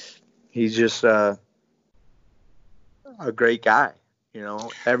he's just a great guy.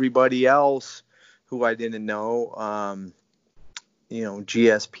 Everybody else who I didn't know,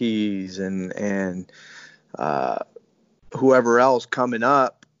 GSPs and whoever else coming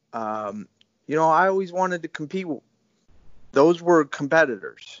up, I always wanted to compete. Those were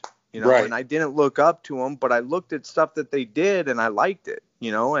competitors, Right. and I didn't look up to them, but I looked at stuff that they did and I liked it,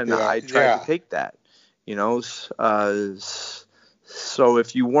 and I tried to take that, so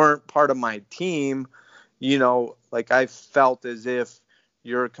if you weren't part of my team, like I felt as if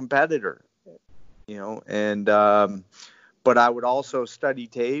you're a competitor, and but I would also study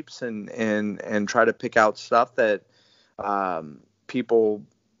tapes and try to pick out stuff that people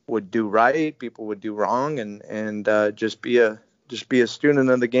would do right, people would do wrong, and just be a student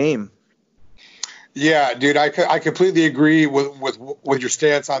of the game. Yeah, dude, I completely agree with your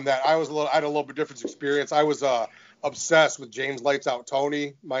stance on that. I had a little bit different experience. I was obsessed with James Lights Out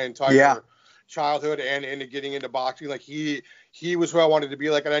Tony my entire childhood and into getting into boxing. Like he was who I wanted to be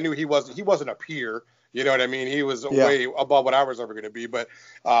like, and I knew he wasn't a peer. You know what I mean? He was way above what I was ever going to be, but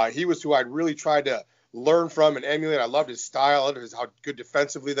he was who I'd really tried to learn from and emulate. I loved his style, how good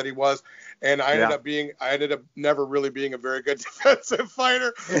defensively that he was, and I ended up never really being a very good defensive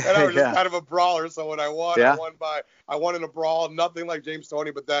fighter, and I was just kind of a brawler. So when I won, I won in a brawl, nothing like James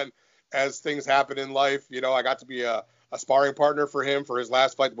Toney. But then as things happen in life, I got to be a sparring partner for him for his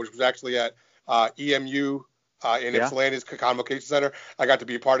last fight, which was actually at EMU in Ypsilanti's Convocation Center. I got to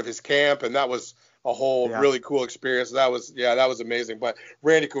be a part of his camp, and that was a whole really cool experience. That was amazing. But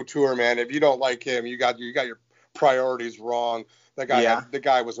Randy Couture, man, if you don't like him, you got your priorities wrong. The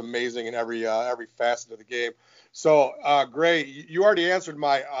guy was amazing in every facet of the game. So, Gray, you already answered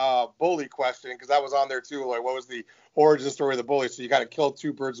my bully question, because that was on there too. Like, what was the origin story of the bully? So you got to kill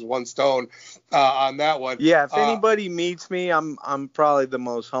two birds with one stone on that one. Yeah, if anybody meets me, I'm probably the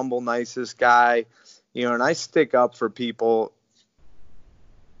most humble, nicest guy, and I stick up for people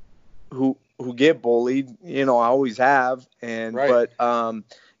who get bullied, I always have. But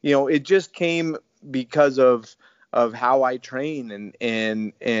it just came because of how I train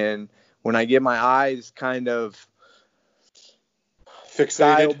and when I get my eyes kind of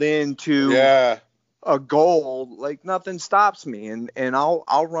fixated into a goal, like nothing stops me, and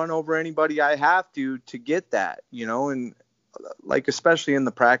I'll run over anybody I have to get that, and like especially in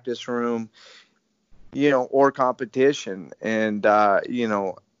the practice room, or competition, and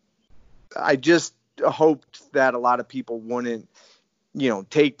I just hoped that a lot of people wouldn't,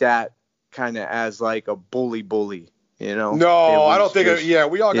 take that kind of as like a bully. No, I don't think.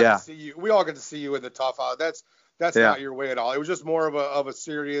 We all got to see you. We all get to see you in the tough out. That's not your way at all. It was just more of a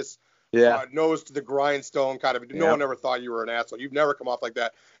serious, nose to the grindstone kind of. No one ever thought you were an asshole. You've never come off like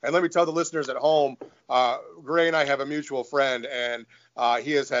that. And let me tell the listeners at home, Gray and I have a mutual friend, and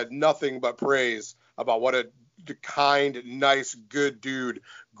he has had nothing but praise about what a kind, nice, good dude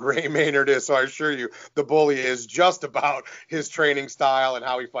Gray Maynard is. So I assure you, the bully is just about his training style and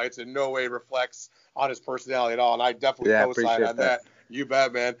how he fights. In no way reflects on his personality at all. And I definitely co-sign on that. You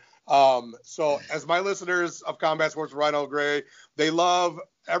bet, man. So as my listeners of Combat Sports with Rhino Gray, they love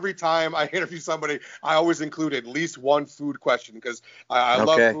every time I interview somebody, I always include at least one food question, because I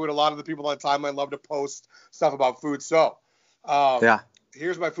love food. A lot of the people on the timeline love to post stuff about food. So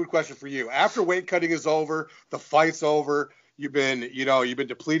here's my food question for you. After weight cutting is over, the fight's over, you've been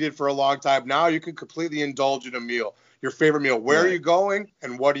depleted for a long time. Now you can completely indulge in a meal. Your favorite meal. Where are you going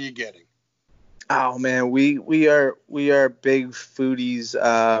and what are you getting? Oh man, we are big foodies.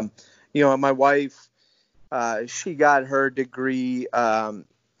 My wife, she got her degree.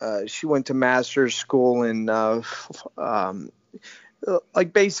 She went to master's school in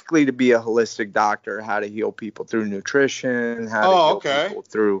like basically to be a holistic doctor, how to heal people through nutrition, how to heal people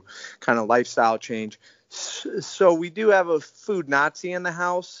through kind of lifestyle change. So we do have a food Nazi in the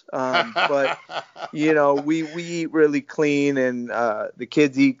house, but we eat really clean, and the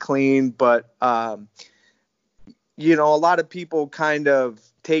kids eat clean. But a lot of people kind of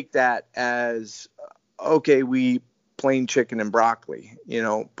take that as okay, we eat plain chicken and broccoli,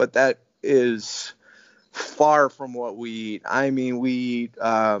 but that is far from what we eat. I mean, we eat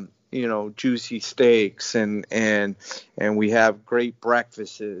juicy steaks and we have great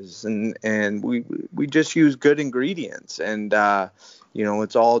breakfasts and we just use good ingredients, and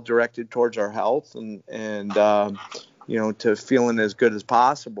it's all directed towards our health and to feeling as good as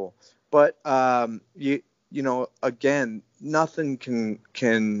possible. But again, nothing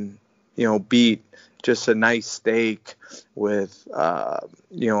can beat just a nice steak with a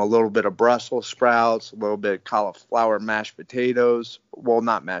little bit of Brussels sprouts, a little bit of cauliflower mashed potatoes. Well,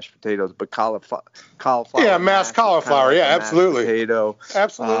 not mashed potatoes, but cauliflower. Yeah, mashed cauliflower. Yeah, absolutely. Potato.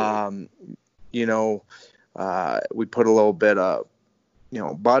 Absolutely. We put a little bit of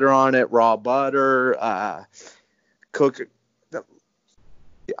butter on it, raw butter, cook.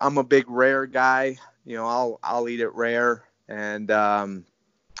 I'm a big rare guy. I'll eat it rare, and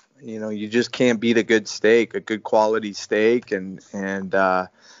you just can't beat a good steak, a good quality steak, and a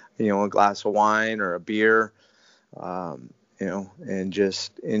glass of wine or a beer, and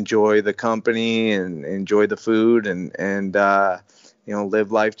just enjoy the company and enjoy the food and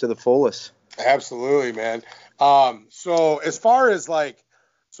live life to the fullest. Absolutely, man. So as far as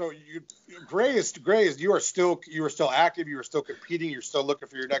Gray is you are still active, you are still competing, you're still looking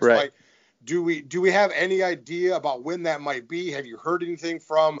for your next fight. Do we have any idea about when that might be? Have you heard anything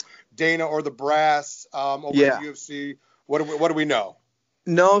from Dana or the brass over at the UFC? What do we know?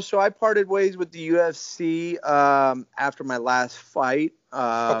 No, so I parted ways with the UFC after my last fight.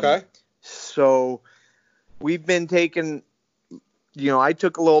 Okay. So we've been taking, I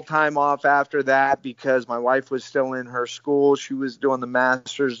took a little time off after that because my wife was still in her school. She was doing the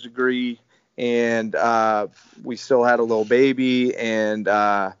master's degree, and we still had a little baby, and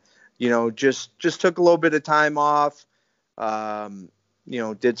just took a little bit of time off.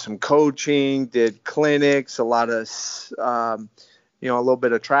 Did some coaching, did clinics, a lot of a little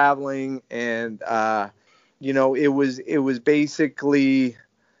bit of traveling, and it was basically,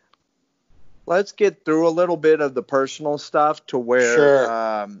 let's get through a little bit of the personal stuff to where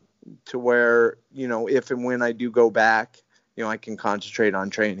if and when I do go back, I can concentrate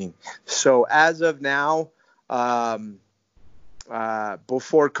on training. So as of now, before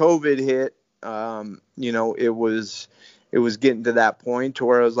COVID hit, it was getting to that point to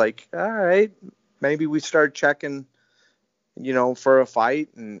where I was like, all right, maybe we start checking, for a fight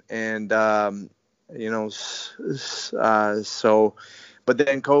and so, but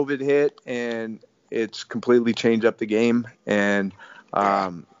then COVID hit and it's completely changed up the game, and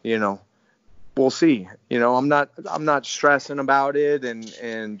we'll see. I'm not stressing about it,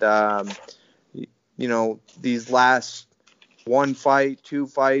 and these last 1 fight, 2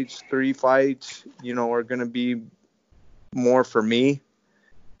 fights, 3 fights, are going to be more for me,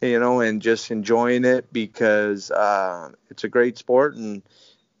 and just enjoying it because it's a great sport, and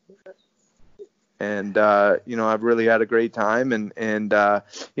I've really had a great time, and I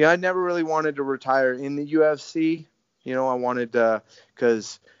never really wanted to retire in the UFC. I wanted to,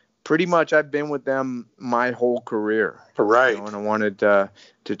 because pretty much I've been with them my whole career. Right. And I wanted to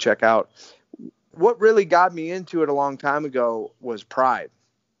check out. What really got me into it a long time ago was Pride.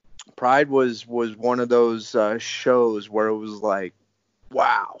 Pride was one of those shows where it was like,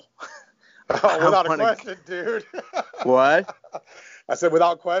 wow. Oh, without a question, dude. What? I said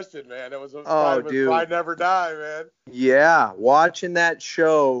without question, man. It was Pride Never Die, man. Yeah, watching that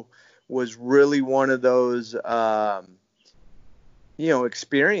show was really one of those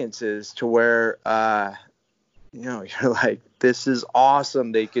experiences to where you're like, this is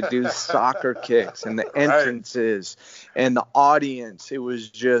awesome. They could do soccer kicks, and the entrances and the audience. It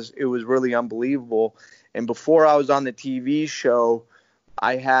was really unbelievable. And before I was on the TV show,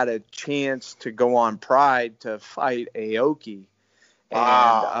 I had a chance to go on Pride to fight Aoki.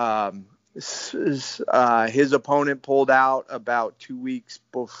 Wow. And his opponent pulled out about 2 weeks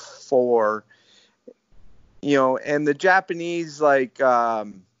before, and the Japanese,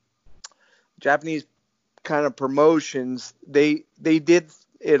 Japanese kind of promotions, they did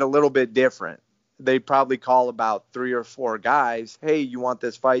it a little bit different. They probably call about 3 or 4 guys, hey, you want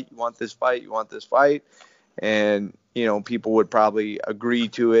this fight, you want this fight, you want this fight, and people would probably agree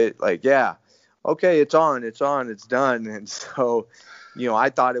to it, like, yeah, okay, it's on, it's done. And so I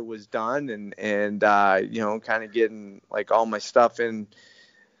thought it was done, and kind of getting like all my stuff in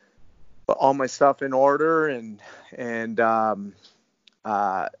order, and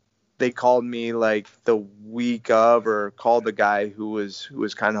they called me like the week of, or called the guy who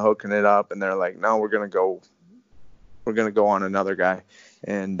was kind of hooking it up, and they're like, no, we're gonna go on another guy,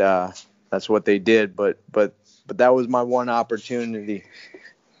 and that's what they did. But that was my one opportunity.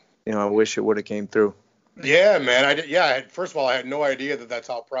 I wish it would have came through. Yeah, man. First of all, I had no idea that's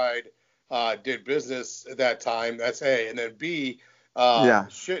how Pride did business at that time. That's A. And then B,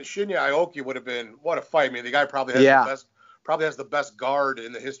 Shinya Aoki would have been, what a fight. I mean, the guy probably has the best guard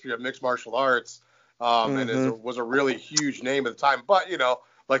in the history of mixed martial arts, and was a really huge name at the time. But,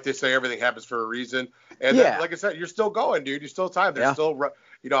 like they say, everything happens for a reason. And then, like I said, you're still going, dude. You're still time. There's still,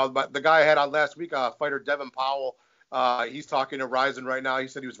 the guy I had on last week, fighter Devin Powell, he's talking to Ryzen right now. He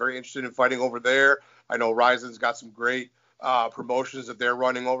said he was very interested in fighting over there. I know Ryzen's got some great promotions that they're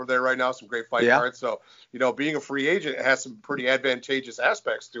running over there right now, some great fight cards. So, being a free agent has some pretty advantageous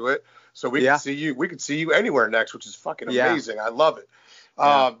aspects to it. So we can see you anywhere next, which is fucking amazing. I love it.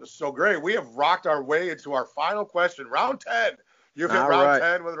 So great. We have rocked our way into our final question, round 10. You've hit round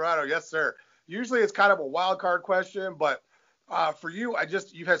 10 with Rhino. Yes, sir. Usually it's kind of a wild card question, but for you,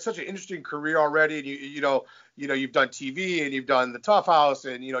 you've had such an interesting career already, and you know, you've done TV and you've done the Tough House,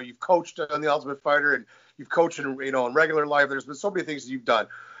 and you've coached on the Ultimate Fighter, and you've coached in regular life. There's been so many things that you've done.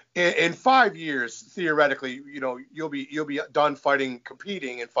 In 5 years, theoretically, you'll be done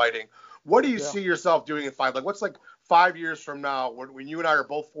competing and fighting. What do you see yourself doing in 5? Like, what's like 5 years from now when you and I are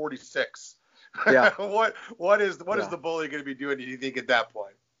both 46? Yeah. what is the bully going to be doing, do you think, at that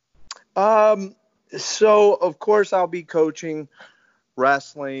point? So of course I'll be coaching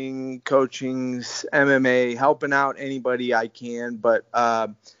wrestling, coaching MMA, helping out anybody I can. But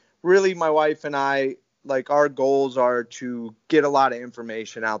really, my wife and I, like, our goals are to get a lot of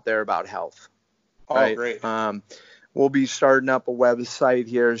information out there about health. Right? Oh, great. We'll be starting up a website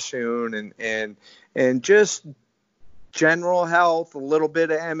here soon, and just general health, a little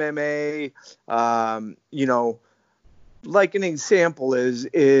bit of MMA. Like an example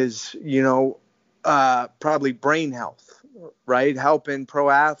is probably brain health, right? Helping pro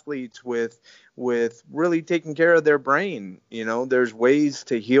athletes with really taking care of their brain. There's ways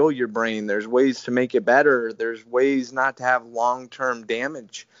to heal your brain. There's ways to make it better. There's ways not to have long-term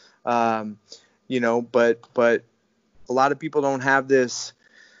damage. But a lot of people don't have this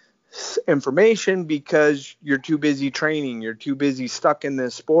information because you're too busy training. You're too busy stuck in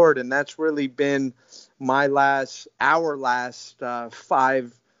this sport. And that's really been our last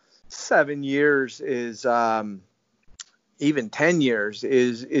 5-7 years is, even 10 years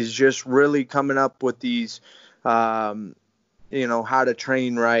is just really coming up with these, how to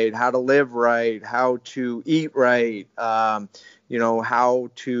train right, how to live right, how to eat right, how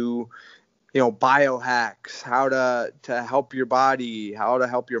to, biohacks, how to help your body, how to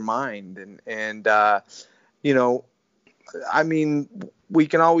help your mind. I mean, we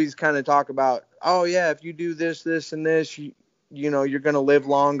can always kind of talk about, oh yeah, if you do this, this, and this, you're going to live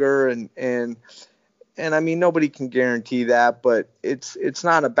longer. And I mean, nobody can guarantee that, but it's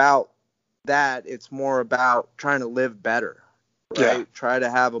not about that. It's more about trying to live better, right? Yeah. Try to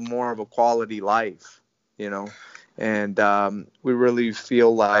have more of a quality life, and we really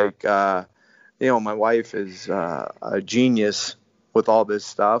feel like, my wife is a genius with all this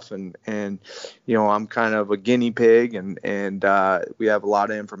stuff, and I'm kind of a guinea pig, and we have a lot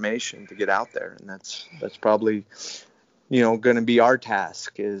of information to get out there, and that's probably going to be our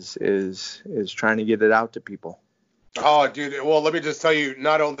task is trying to get it out to people. Oh, dude. Well, let me just tell you,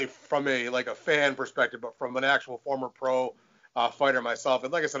 not only from a fan perspective, but from an actual former pro fighter myself.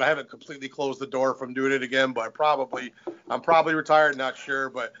 And like I said, I haven't completely closed the door from doing it again, but I'm probably retired, not sure.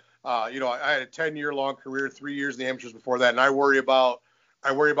 But, I had a 10-year long career, 3 years in the amateurs before that. And I worry about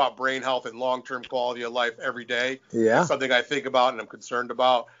brain health and long-term quality of life every day. Yeah. It's something I think about and I'm concerned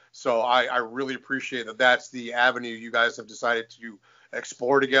about. So I really appreciate that that's the avenue you guys have decided to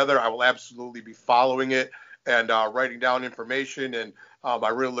explore together. I will absolutely be following it and writing down information. And I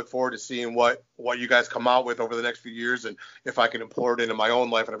really look forward to seeing what you guys come out with over the next few years, and if I can employ it into my own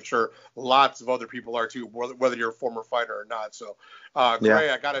life. And I'm sure lots of other people are too, whether you're a former fighter or not. So, Gray,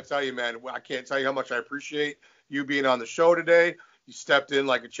 I got to tell you, man, I can't tell you how much I appreciate you being on the show today. You stepped in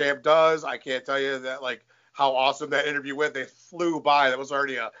like a champ does. I can't tell you that, how awesome that interview went. They flew by. That was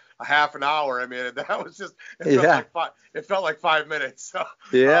already a half an hour. I mean, that was just, it felt like 5 minutes. So,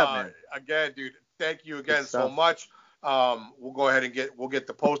 man. Again, dude, thank you again so much. We'll go ahead and we'll get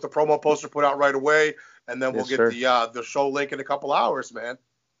the promo poster put out right away, and then we'll get the show link in a couple hours, man.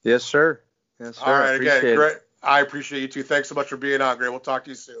 Yes, sir. Yes, sir. All right, again, great. I appreciate you too. Thanks so much for being on, Gray. We'll talk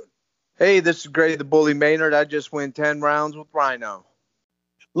to you soon. Hey, this is Gray the Bully Maynard. I just went 10 rounds with Rhino.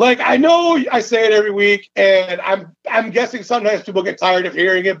 I know I say it every week, and I'm guessing sometimes people get tired of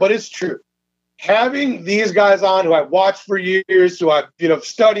hearing it, but it's true. Having these guys on who I've watched for years, who I've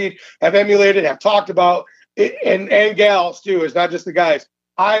studied, have emulated, have talked about, and gals too, it's not just the guys.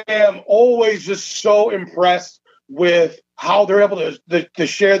 I am always just so impressed with how they're able to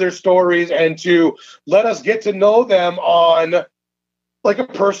share their stories and to let us get to know them on a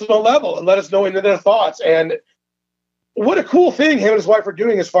personal level and let us know into their thoughts. And what a cool thing him and his wife are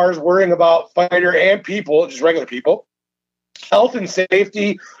doing as far as worrying about fighter and people, just regular people, health and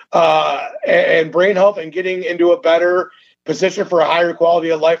safety, and brain health, and getting into a better position for a higher quality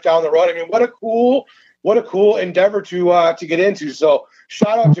of life down the road. I mean, what a cool endeavor to get into. So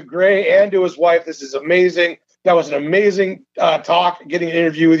shout out to Gray and to his wife. This is amazing. That was an amazing talk, getting an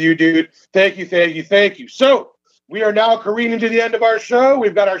interview with you, dude. Thank you. So we are now careening to the end of our show.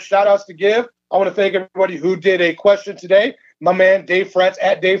 We've got our shout outs to give. I want to thank everybody who did a question today. My man, Dave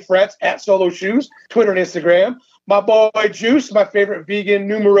Fretz, at Solo Shoes, Twitter and Instagram. My boy Juice, my favorite vegan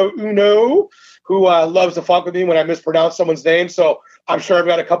numero uno, who loves to fuck with me when I mispronounce someone's name. So I'm sure I've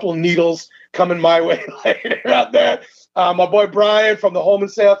got a couple of needles coming my way later out there. My boy Brian from the home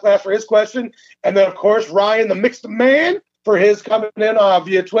and sale class for his question. And then, of course, Ryan, the mixed man, for his coming in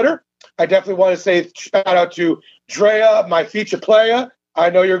via Twitter. I definitely want to say shout out to Drea, my feature player. I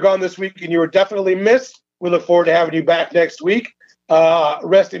know you're gone this week and you were definitely missed. We look forward to having you back next week.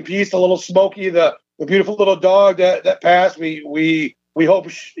 Rest in peace, the little Smokey, the beautiful little dog that passed. We hope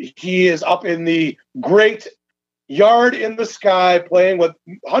he is up in the great yard in the sky playing with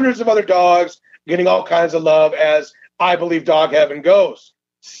hundreds of other dogs, getting all kinds of love as I believe dog heaven goes.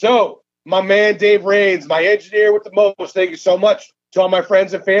 So, my man Dave Rains, my engineer with the most, thank you so much to all my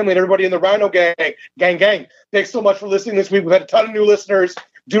friends and family and everybody in the Rhino gang. Thanks so much for listening this week. We've had a ton of new listeners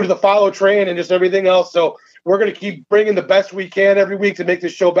due to the follow train and just everything else. So we're going to keep bringing the best we can every week to make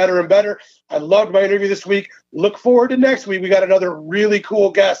this show better and better. I loved my interview this week. Look forward to next week. We got another really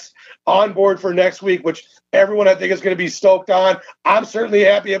cool guest on board for next week, which everyone I think is going to be stoked on. I'm certainly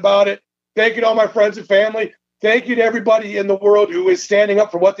happy about it. Thank you to all my friends and family. Thank you to everybody in the world who is standing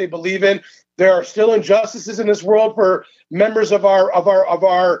up for what they believe in. There are still injustices in this world for members of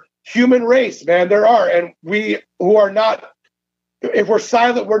our human race, man. There are, and we who are not. If we're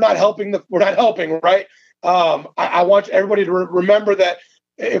silent, we're not helping. We're not helping, right? I want everybody to remember that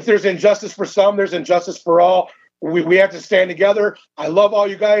if there's injustice for some, there's injustice for all. We have to stand together. I love all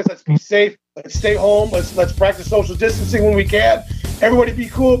you guys. Let's be safe. Let's stay home. Let's practice social distancing when we can. Everybody be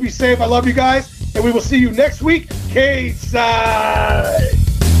cool, be safe. I love you guys. And we will see you next week. K-Side.